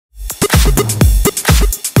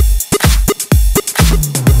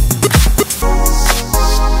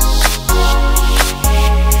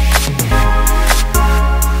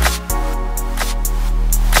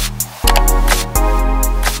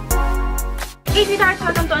Hey sweethearts!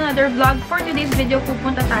 Welcome to another vlog. For today's video,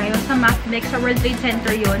 pupunta tayo sa MAFBEX, sa World Trade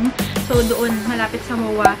Center yun. So, doon, malapit sa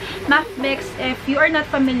MOA. MAFBEX, if you are not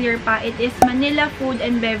familiar pa, it is Manila Food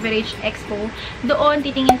and Beverage Expo. Doon,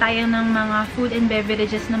 titingin tayo ng mga food and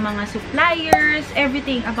beverages ng mga suppliers,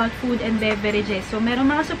 everything about food and beverages. So, merong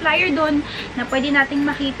mga supplier doon na pwede nating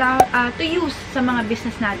makita to use sa mga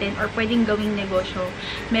business natin or pwedeng gawing negosyo.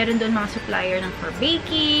 Meron doon mga supplier ng for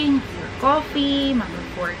baking, for coffee, mga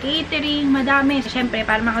for catering, madami. So, syempre,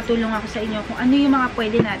 para makatulong ako sa inyo kung ano yung mga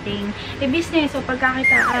pwede nating i-business o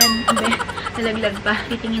pagkakitaan. Nalaglag pa.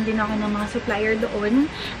 Titingin din ako ng mga supplier doon.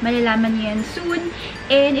 Malalaman niyo yan soon.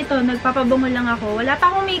 And ito, nagpapabango lang ako. Wala pa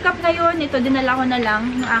akong makeup ngayon. Ito, dinala ko na lang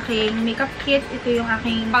yung aking makeup kit. Ito yung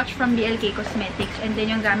aking pouch from BLK Cosmetics. And then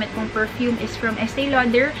yung gamit kong perfume is from Estee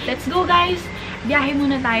Lauder. Let's go, guys! Biyahe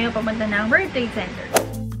muna tayo papunta ng World Trade Center.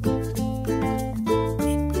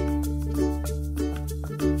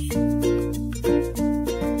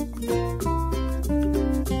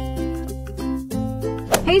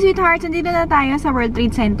 Hey sweethearts! Nandito na tayo sa World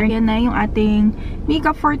Trade Center. Yan na yung ating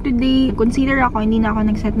makeup for today. Concealer ako, hindi na ako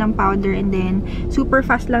nag-set ng powder. And then, super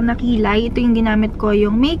fast lang na kilay. Ito yung ginamit ko,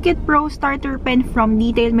 yung Make It Pro Starter Pen from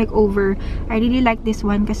Detail Makeover. I really like this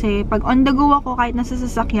one kasi pag on the go ako, kahit nasa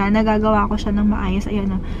sasakyan, nagagawa ko siya ng maayos.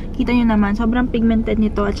 Ayan o. Kita nyo naman, sobrang pigmented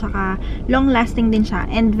nito at saka long-lasting din siya.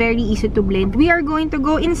 And very easy to blend. We are going to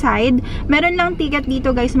go inside. Meron lang ticket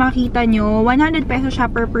dito guys, makikita nyo. 100 pesos siya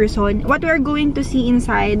per person. What we are going to see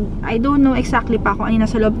inside, I don't know exactly pa kung ano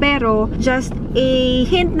nasa loob, pero just a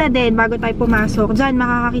hint na din bago tayo pumasok. Diyan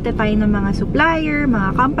makakakita tayo ng mga supplier,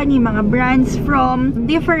 mga company, mga brands from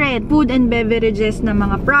different food and beverages na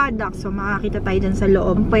mga products. So makakita tayo dyan sa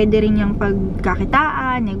loob. Pwede rin yung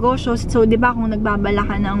pagkakitaan, negosyo. So diba kung nagbabala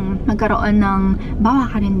ka ng magkaroon ng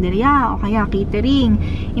bawa karinderya o kaya catering,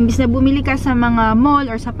 imbis na bumili ka sa mga mall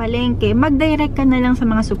or sa palengke, mag-direct ka na lang sa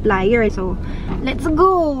mga supplier. So let's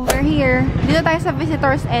go! We're here. Dito tayo sa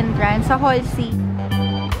visitors entrance sa Hall C.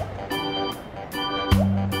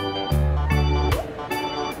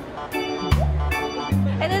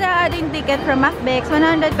 Ito na ating ticket from MAFBEX.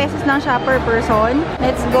 100 pesos lang siya per person.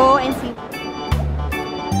 Let's go and see.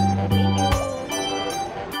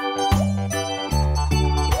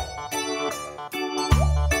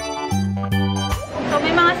 So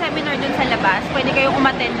may mga seminar dun sa labas. Pwede kayong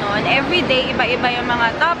umattend nun. Every day, iba-iba yung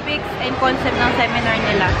mga topics and concept ng seminar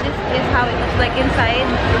nila. This is how it looks like inside.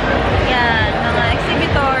 Yan, mga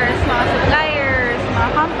exhibitors, mga suppliers, mga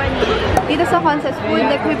company. Dito sa concept, food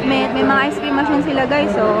equipment, may mga ice cream machine sila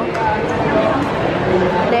guys, oh.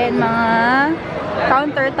 Then, mga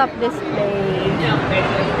countertop display.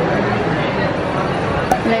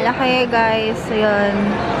 Lalaki guys, ayun.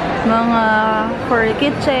 Mga for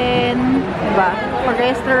kitchen, diba? For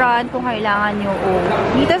restaurant, kung kailangan nyo. Oh.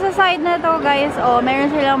 Dito sa side na to guys, oh,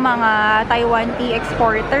 meron silang mga Taiwan tea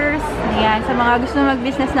exporters. Ayan, sa mga gusto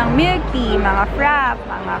mag-business ng milk tea, mga frap,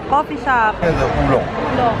 mga coffee shop. Ulong.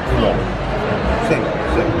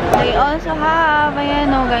 They also have,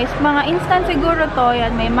 ayan o guys, mga instant siguro to.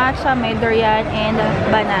 Yan, may matcha, may durian, and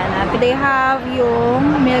banana. They have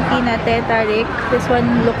yung milk tea na tetarik. This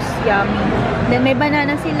one looks yummy. Then may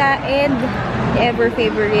banana sila and ever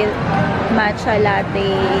favorite matcha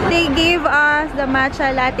latte. They gave us the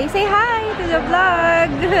matcha latte. Say hi to the vlog!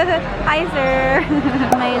 Hi sir!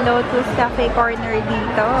 May Lotus Cafe Corner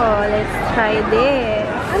dito. Let's try this.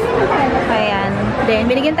 Ayan. Then,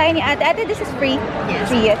 binigyan tayo ni ate. Ate, this is free? Yes.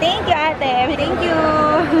 Free. Thank you, ate. Thank you.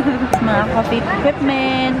 Mga coffee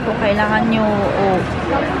equipment. Kung kailangan nyo,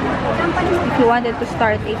 if you wanted to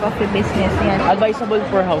start a coffee business. Yan. Advisable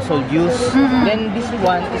for household use. Then, this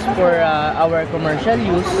one is for our commercial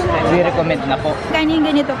use. We recommend na po. Kanya yung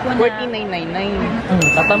ganito po na?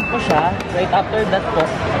 14,999. Tatampo siya. Right after that po,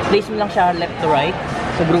 place mo lang siya left to right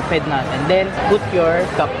sa group head natin. Then, put your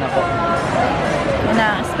cup na po.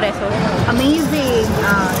 Na espresso. Amazing!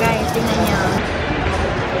 Guys, tingnan nyo.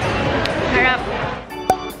 Harap.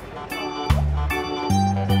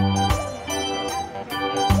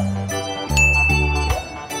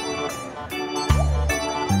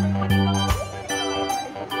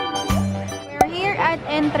 We're here at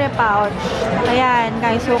Entre Pouch. Ayan,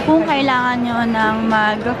 guys. So, kung kailangan nyo ng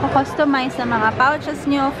mag-customize sa mga pouches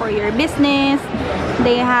nyo for your business,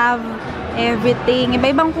 they have everything.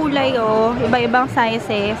 Iba-ibang kulay, oh. Iba-ibang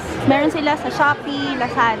sizes. Meron sila sa Shopee,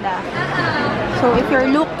 Lazada. So, if you're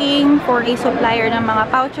looking for a supplier ng mga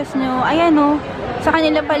pouches nyo, ayan, oh. Sa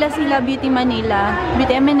kanila pala sila Beauty Manila,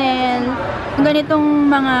 Beauty MNL, yung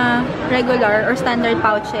ganitong mga regular or standard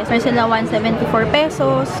pouches. Meron sila 174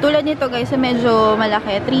 pesos. Tulad nito guys, medyo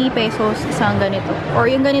malaki, 3 pesos isang ganito. Or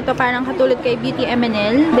yung ganito parang katulad kay Beauty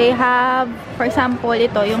MNL, they have, for example,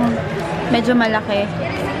 ito yung medyo malaki.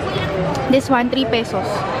 This one, 3 pesos.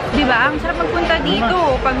 Diba? Ang sarap magpunta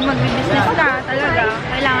dito. Pag mag-business ka, talaga,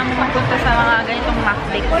 kailangan mo magpunta sa mga ganitong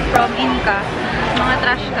MAFBEX from Inca. Mga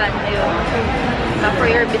trash can. Ayun. For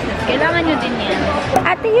your business. Kailangan nyo din yan.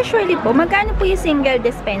 Ate, usually po, magkano po yung single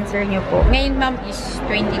dispenser nyo po? Ngayon, ma'am, is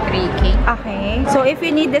 23K. Okay. So, if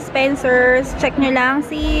you need dispensers, check nyo lang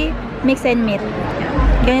si Mix and Meet.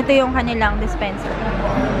 Ganito yung kanilang dispenser.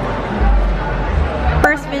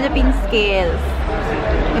 First Philippine Scales.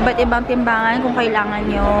 Iba't ibang timbangan kung kailangan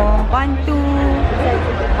nyo. 1, 2,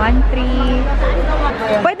 1,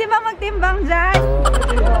 3. Pwede ba magtimbang dyan?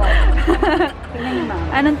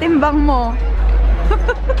 Anong timbang mo?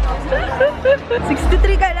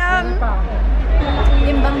 63 ka lang.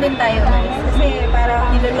 Timbang din tayo, guys. Kasi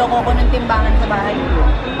parang niloloko ko ng timbangan sa bahay.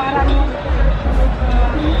 Parang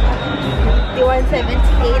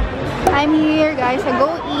 5178. I'm here, guys, sa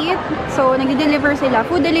Go Eat. So, nag-deliver sila.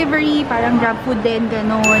 Food delivery, parang grab food din,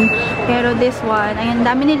 ganun. Pero this one, ayan,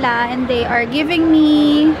 dami nila. And they are giving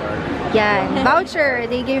me, yan, voucher.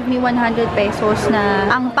 They gave me 100 pesos na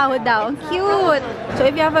ang pao daw. Cute! So,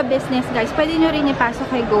 if you have a business, guys, pwede nyo rin ipasok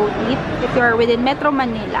kay Go Eat if you are within Metro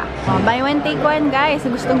Manila. Buy one, take one, guys.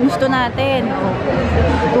 Gustong-gusto natin.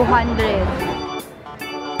 200.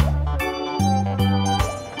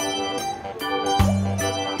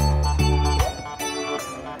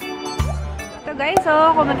 Guys, so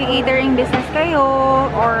kung mag-catering business kayo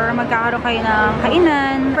or magkakaroon kayo ng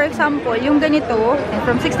kainan, for example, yung ganito,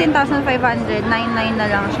 from 16,500, 99 na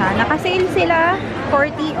lang siya. Naka-sale sila,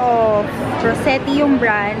 40 off. Rossetti yung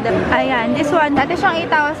brand. Ayan, this one, dati siyang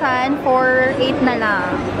 8,000 for 8 na lang.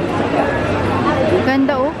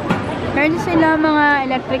 Ganda oh. Meron sila mga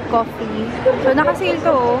electric coffee. So, naka-sale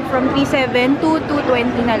to from 3,700 to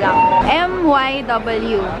 220 na lang.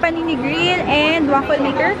 MYW. Panini grill and waffle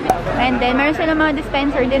maker. And then, meron sila mga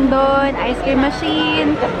dispenser din doon. Ice cream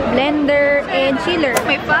machine, blender, and chiller.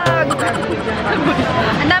 May pag!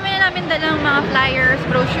 Ang dami na namin dalang mga flyers,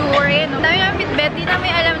 brochure, and ang dami namin bitbet. Di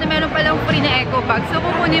namin alam na meron palang free na eco bag. So,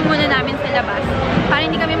 kukunin muna namin sa labas. Para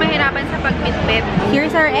hindi kami mahirapan sa pagbitbet.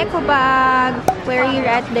 Here's our eco bag. Where you're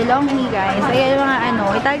at DeLonghi, guys. Ayan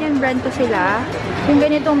mga Italian brand to sila. Yung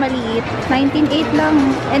ganitong maliit, 19.8 lang.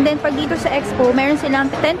 And then, pag dito sa Expo, meron silang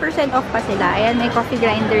 10% off pa sila. Ayan, may coffee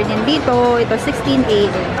grinder din dito. Ito, 16.8.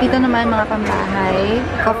 Dito naman, mga pambahay.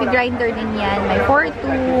 Coffee grinder din yan. May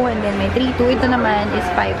 4.2, and then may 3.2. Ito naman is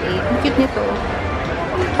 5.8. Ang cute nito.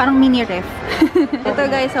 Parang mini ref. Ito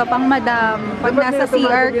guys, pang madam. Pag nasa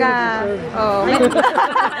CR ka. Oh.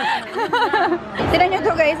 Tira nyo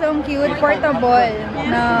to guys, ang cute. Portable.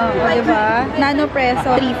 Na, diba? Nano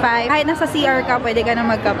preso. 3.5. Kahit nasa CR ka, pwede ka na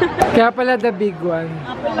magkape. Kaya pala the big one.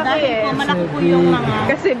 Dahil po, malaki po yung mga...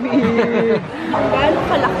 Kasi big. Gano'ng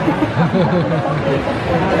kalaki?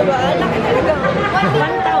 Diba? Laki talaga.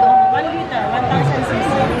 1 liter,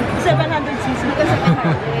 1,000cc. 700cc.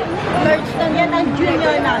 Large na Yan ang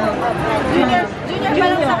junior namin. Junior pa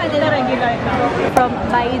lang sa kanila. Regular na. From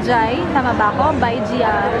Baijay, tama ba ako?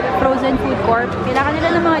 Baijia Frozen Food Corp. Kailangan nila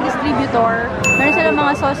ng mga distributor. Meron sila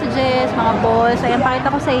mga sausages, mga balls. Ayan,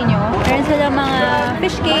 pakita ko sa inyo. Meron sila mga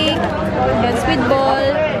fish cake, yan, squid ball,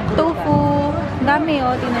 tofu. Dami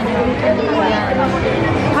tingnan nyo. Ayan.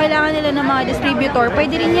 Kailangan nila ng mga distributor.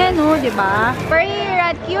 Pwede rin yan, diba? We're here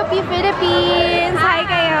at QP Philippines. Hi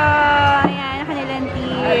kayo! Ayan, kanilang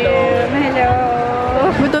team. Hello!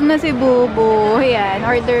 Gutom na si Bubu. Ayan,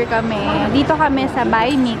 order kami. Dito kami sa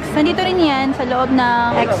Buy Mix. Nandito rin yan sa loob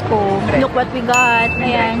ng Expo. Look what we got.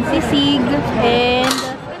 Ayan, sisig and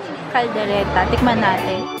caldereta. Tikman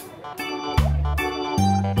natin.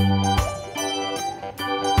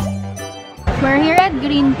 We're here at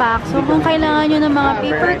Green Pack. So, kung kailangan nyo ng mga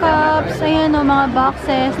paper cups, ayan mga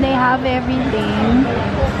boxes, they have everything.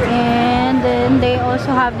 And then, they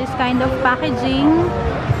also have this kind of packaging.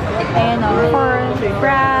 Ayan for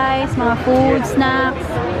fries, mga food, snacks,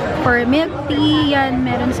 for milk tea, yan,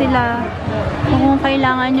 meron sila. Kung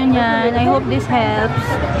kailangan nyo yan, I hope this helps.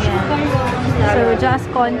 Ayan. So, just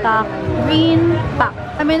contact Green Pack.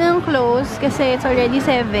 Kami nang close kasi it's already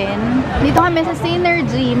 7. Dito kami sa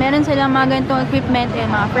Synergy. Meron silang mga ganitong equipment.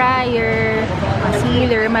 Mga fryer, mga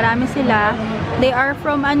sealer. Marami sila. They are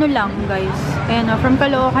from ano lang, guys. Ayan o, from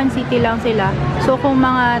Caloocan City lang sila. So, kung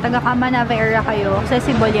mga taga-Kamanava area kayo,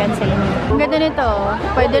 accessible yan sa inyo. Ang ganda nito.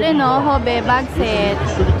 Pwede rin o, hobe, bag set.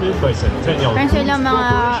 Meron silang mga,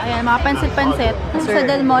 ayan, mga pansit-pansit. Sa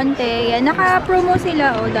Del Monte, yan. Naka-promo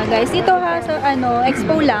sila o, guys. Dito ha, sa ano,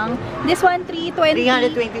 expo lang. This one, 321.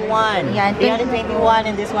 Yan, 321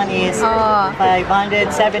 and this one is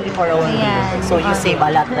 574 only. Ayan, so, you save a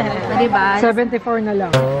lot. Diba? 74 na lang.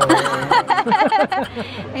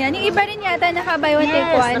 Ayan, yung iba rin yata naka-buy one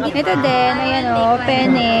take one. Ito din, ayan o,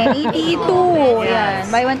 penne, 82. Ayan,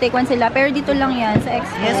 buy one take one sila. Pero dito lang yan, sa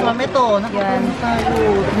Expo. Yes, ma'am, ito. Nakapromo tayo.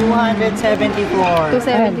 274.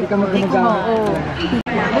 274. Oo.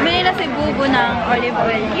 Bumili na si Bubu ng olive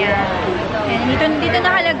oil niya. Ayan, dito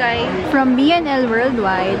nakalagay. From B&L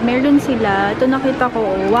Worldwide, meron sila. Ito nakita ko,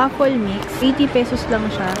 waffle mix. 80 pesos lang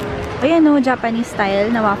siya. Ayan o, Japanese style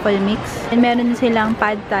na waffle mix. And meron silang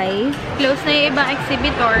pad thai. Close na yung ibang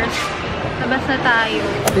exhibitors. Labas na tayo.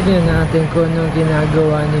 Tignan natin kung anong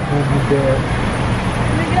ginagawa ni Bubu Bear.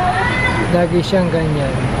 Lagi siyang ganyan.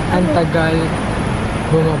 Ang tagal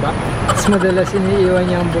bumaba. Mas madalas iniiwan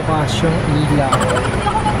niya ang bukas yung ilaw. Hindi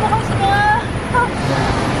ako magbukas na.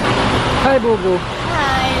 Hi, Bubu!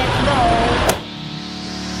 Hi, let's go!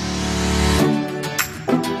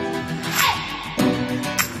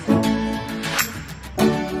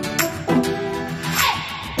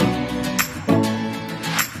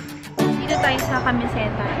 Sa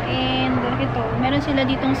kamiseta. And ito, meron sila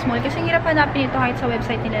ditong small. Kasi hirap hanapin ito kahit sa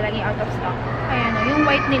website nila, laging out of stock. Ayan o, yung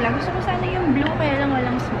white nila. Gusto ko sana yung blue, kaya lang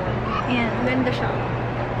walang small. Ayan, ganda siya.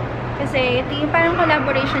 Kasi ito yung parang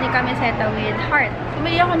collaboration ni Kamiseta with Heart.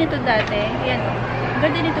 Bumili ako nito dati. Ayan o.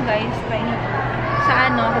 Ganda nito guys. Try nyo. Sa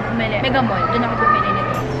ano ako bumili? Mega Mall. Doon ako bumili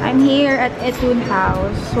nito. I'm here at Etun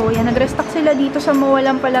House. So, yan. Nag-restock sila dito sa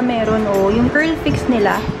Mawalang pala meron o. Yung curl fix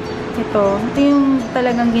nila. Ito yung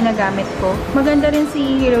talagang ginagamit ko. Maganda rin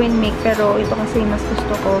si Heroine Make, pero ito kasi mas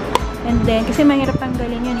gusto ko. And then, kasi mahirap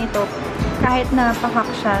tanggalin yun ito. Kahit napakak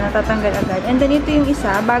siya, natatanggal agad. And then, ito yung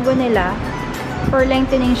isa, bago nila. For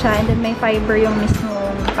lengthening siya, and then may fiber yung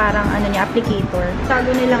mismong parang ano niya, applicator.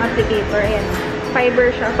 Bago nilang applicator, ayan.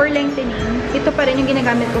 Fiber siya. For lengthening, ito pa rin yung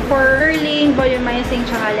ginagamit ko. For curling, volumizing,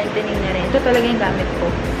 tsaka lengthening na rin. Ito talaga yung gamit ko.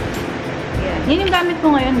 Yan yung gamit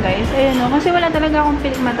ko ngayon, guys. Ayan o. Kasi wala talaga akong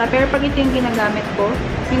pilik mata. Pero pag ito yung ginagamit ko,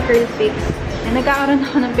 yung curl fix, nagkakaroon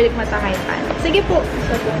ako ng pilik mata kahit paano. Sige po.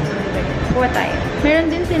 So, kuha tayo.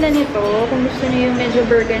 Meron din sila nito. Kung gusto niyo yung medyo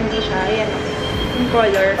burgundy siya. Ayan o. Yung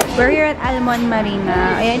color. We're here at Almond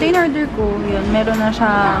Marina. Ayan, ito yung order ko. Yun. Meron na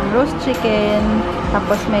siyang roast chicken.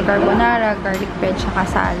 Tapos may carbonara, garlic bread, saka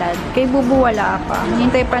salad. Kay Bubu wala pa.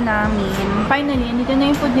 Hinintay pa namin. Finally, dito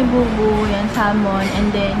na yung food ni Bubu. Yan, salmon.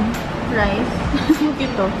 And then, rice.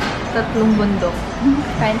 Ito. 3 bundok.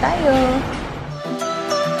 Kain tayo.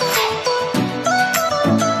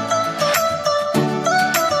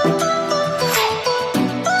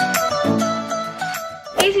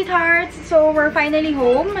 Hey, sweethearts! So, we're finally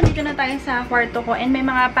home. Nandito na tayo sa kwarto ko. And may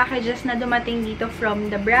mga packages na dumating dito from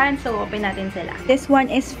the brand. So, open natin sila. This one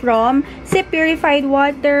is from SIP Purified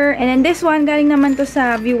Water. And then this one, galing naman to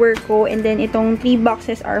sa viewer ko. And then itong 3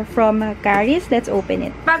 boxes are from Caris. Let's open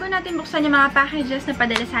it. Bago natin buksan yung mga packages na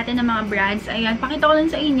padala sa atin ng mga brands, ayan, pakita ko lang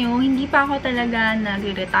sa inyo, hindi pa ako talaga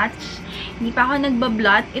nagre-retouch. Hindi pa ako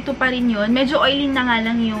nagbablot. Ito pa rin yun. Medyo oily na nga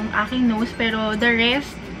lang yung aking nose. Pero the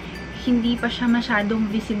rest, hindi pa siya masyadong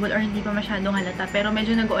visible or hindi pa masyadong halata. Pero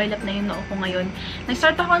medyo nag-oil up na yung noo ko ngayon.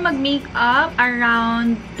 Nag-start ako mag-makeup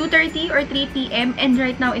around 2:30 or 3 PM and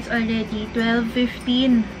right now it's already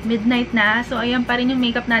 12:15. Midnight na. So, ayan pa rin yung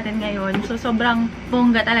makeup natin ngayon. So, sobrang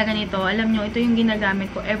bongga talaga nito. Alam nyo, ito yung ginagamit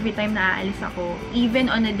ko every time na aalis ako. Even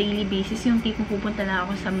on a daily basis, yung tipong pupunta lang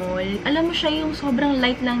ako sa mall. Alam mo siya yung sobrang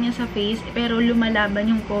light lang niya sa face pero lumalaban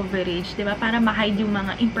yung coverage. Diba? Para ma-hide yung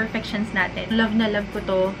mga imperfections natin. Love na love ko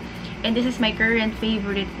to. And this is my current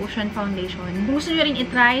favorite cushion foundation. Kung gusto nyo rin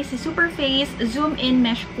itry si Superface Zoom In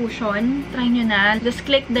Mesh Cushion, try nyo na. Just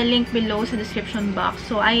click the link below sa description box.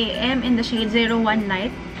 So, I am in the shade 01 Light.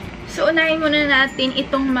 So, unahin muna natin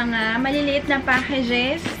itong mga maliliit na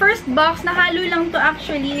packages. First box, nahalo lang to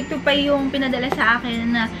actually. Ito pa yung pinadala sa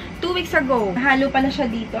akin na 2 weeks ago. Nahalo pala siya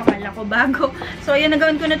dito. Akala ko bago. So, ayan,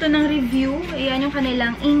 nagawin ko na to ng review. Ayan yung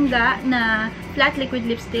kanilang Inga na flat liquid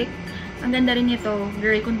lipstick. Ang ganda rin nito.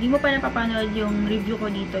 Girl, kung di mo pa napapanood yung review ko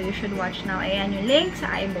dito, you should watch now. Ayan yung link sa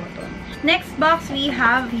I button. Next box we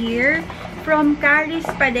have here. From Caris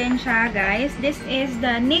pa din siya, guys. This is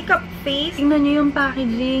the makeup face. Tingnan nyo yung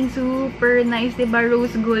packaging. Super nice, diba?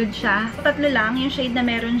 Rose gold siya. Tatlo lang yung shade na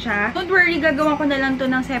meron siya. Don't worry, gagawa ko na lang to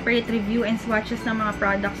ng separate review and swatches ng mga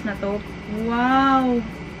products na to. Wow!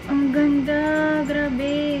 Ang ganda!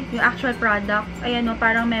 Grabe! Yung actual product, ayan o,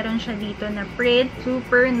 parang meron siya dito na print.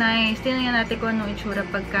 Super nice. Tingnan natin kung anong itsura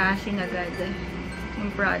pagka sinagad yung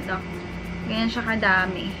product. Ganyan siya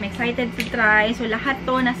kadami. I'm excited to try. So, lahat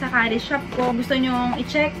to nasa Caris shop ko. Gusto nyong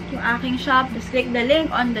i-check yung aking shop, just click the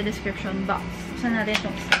link on the description box. Saan natin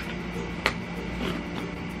itong isa?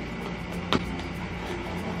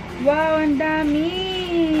 Wow, ang dami!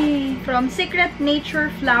 From Secret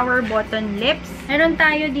Nature Flower Button Lips. Meron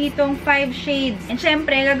tayo ditong 5 shades. And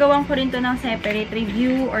syempre, gagawin ko rin to ng separate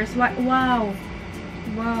review or swatch. Wow!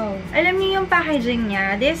 Wow. Alam niyo yung packaging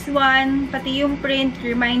niya. This one, pati yung print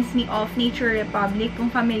reminds me of Nature Republic,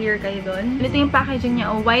 kung familiar kayo doon. Ito yung packaging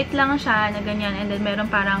niya. Oh, white lang siya na ganyan. And then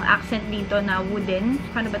meron parang accent dito na wooden.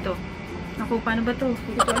 Paano ba to? Naku, paano ba to?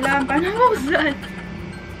 Hindi ko alam. Paano mausan?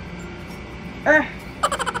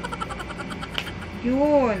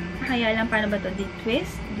 Yun. Kaya lang, paano ba to? Di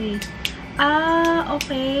twist?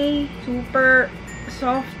 Okay. Super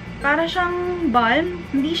soft. Para siyang balm.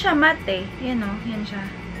 Hindi siya matte eh. Yan o. Yan siya.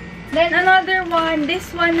 Then, another one.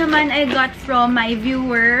 This one naman I got from my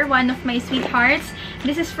viewer. One of my sweethearts.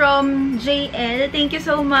 This is from JL. Thank you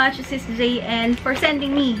so much, sis JL, for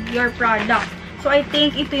sending me your product. So, I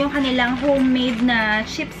think ito yung kanilang homemade na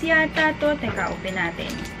chips yata to. Teka, open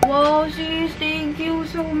natin. Wow, sis. Thank you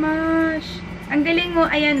so much. Ang galing mo.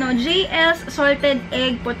 Ayan o. JL's Salted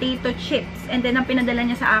Egg Potato Chips. And then, ang pinadala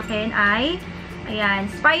niya sa akin ay ayan,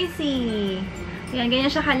 spicy. Ayan,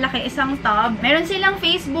 ganyan siya kalaki, isang tub. Meron silang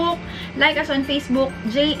Facebook. Like us on Facebook,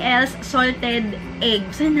 JL's Salted Egg.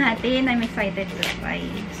 Saan natin? I'm excited to try.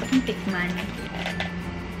 Gusto kong tikman.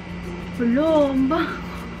 Hello, ang bango.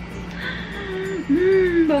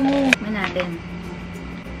 Bango. Tikman natin.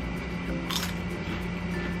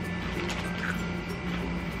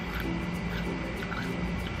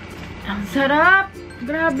 Ang sarap!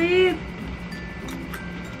 Grabe!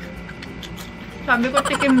 Sabi ko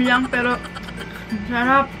tikim lang, pero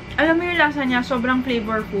sarap. Alam mo yung lasa niya, sobrang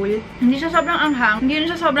flavorful. Hindi siya sobrang anghang. Hindi rin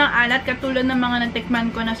siya sobrang alat, katulad ng mga natikman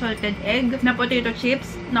ko na salted egg, na potato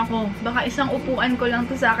chips. Nako, baka isang upuan ko lang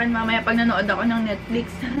to sa akin mamaya pag nanood ako ng Netflix.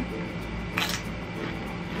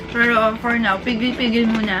 Pero for now, pigil-pigil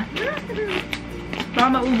muna. Baka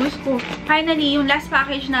maubos ko. Finally, yung last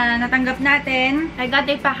package na natanggap natin, I got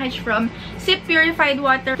a package from SIP Purified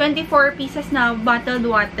Water. 24 pieces na bottled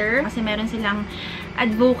water. Kasi meron silang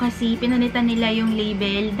advocacy. Pinalitan nila yung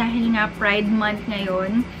label dahil nga Pride Month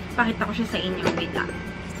ngayon. Pakita ko siya sa inyo. Wait lang.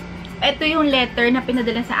 Ito yung letter na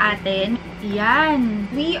pinadala sa atin. Yan.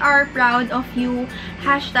 We are proud of you.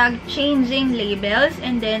 #changing labels.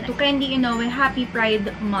 And then, to Candy Inoue, Happy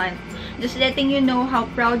Pride Month. Just letting you know how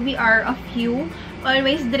proud we are of you.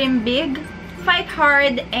 Always dream big, fight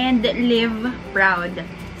hard, and live proud.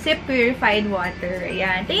 SIP Purified Water.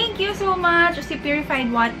 Ayan. Thank you so much, SIP Purified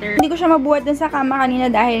Water. Hindi ko siya mabuhat dun sa kama kanina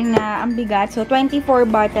dahil nga ang bigat. So, 24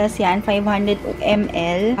 bottles yan. 500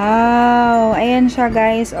 ml. Wow! Ayan siya,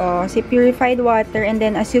 guys. Oh, SIP Purified Water. And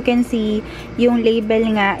then, as you can see, yung label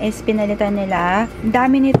nga is pinalitan nila.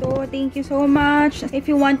 Dami nito. Thank you so much. If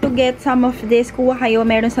you want to get some of this, kuha kayo.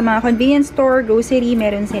 Meron sa mga convenience store, grocery,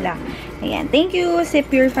 meron sila. Ayan. Thank you, SIP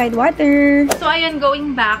Purified Water. So, ayun,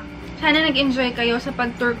 going back. Sana nag-enjoy kayo sa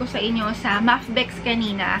pag-tour ko sa inyo sa MAFBEX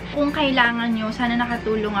kanina. Kung kailangan nyo, sana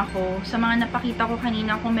nakatulong ako sa mga napakita ko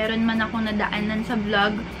kanina. Kung meron man ako nadaanan sa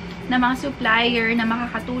vlog na mga supplier na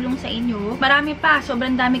makakatulong sa inyo. Marami pa.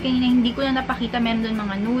 Sobrang dami kanina hindi ko na napakita. Meron doon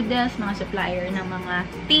mga noodles, mga supplier ng mga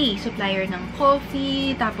tea, supplier ng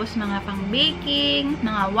coffee, tapos mga pang-baking,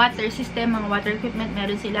 mga water system, mga water equipment.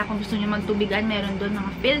 Meron sila. Kung gusto nyo magtubigan, meron doon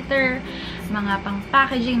mga filter, mga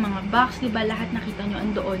pang-packaging, mga box, diba? Lahat nakita nyo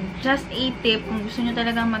andoon. Just a tip, kung gusto nyo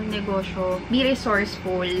talagang magnegosyo, be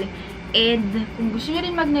resourceful. And kung gusto nyo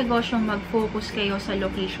rin magnegosyo, mag-focus kayo sa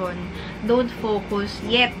location. Don't focus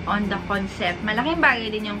yet on the concept. Malaking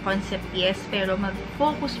bagay din yung concept, yes, pero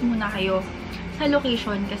mag-focus muna kayo sa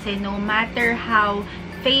location kasi no matter how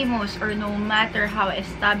famous or no matter how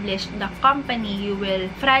established the company you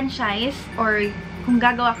will franchise or kung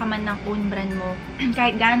gagawa ka man ng own brand mo,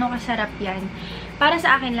 kahit gaano kasarap yan, para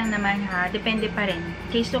sa akin lang naman ha, depende pa rin.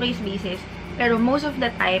 Case-to-case basis. Pero most of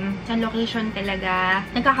the time, sa location talaga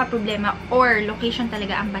nagkakaproblema or location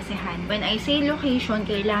talaga ang basehan. When I say location,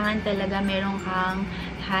 kailangan talaga meron kang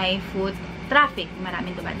high foot traffic,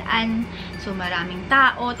 maraming dumadaan. So, maraming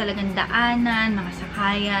tao, talagang daanan, mga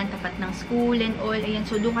sakayan, tapat ng school and all. Ayan,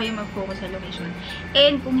 so doon kayo mag-focus sa location.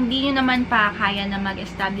 And kung hindi nyo naman pa kaya na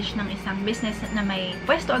mag-establish ng isang business na may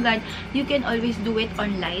pwesto agad, you can always do it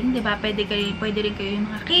online, diba? Pwede rin kayo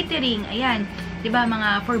yung mga catering, ayan. Diba,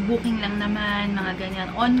 mga for booking lang naman, mga ganyan,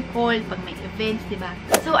 on call, pag may events, diba?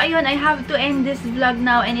 So, ayun, I have to end this vlog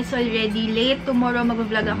now and it's already late. Tomorrow,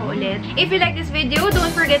 mag-vlog ako ulit. If you like this video, don't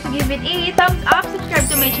forget to give it a thumbs up, subscribe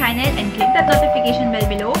to my channel, and click that notification bell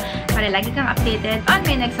below para lagi kang updated on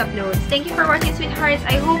my next uploads. Thank you for watching, sweethearts.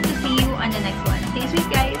 I hope to see you on the next one. Stay sweet,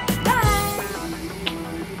 guys!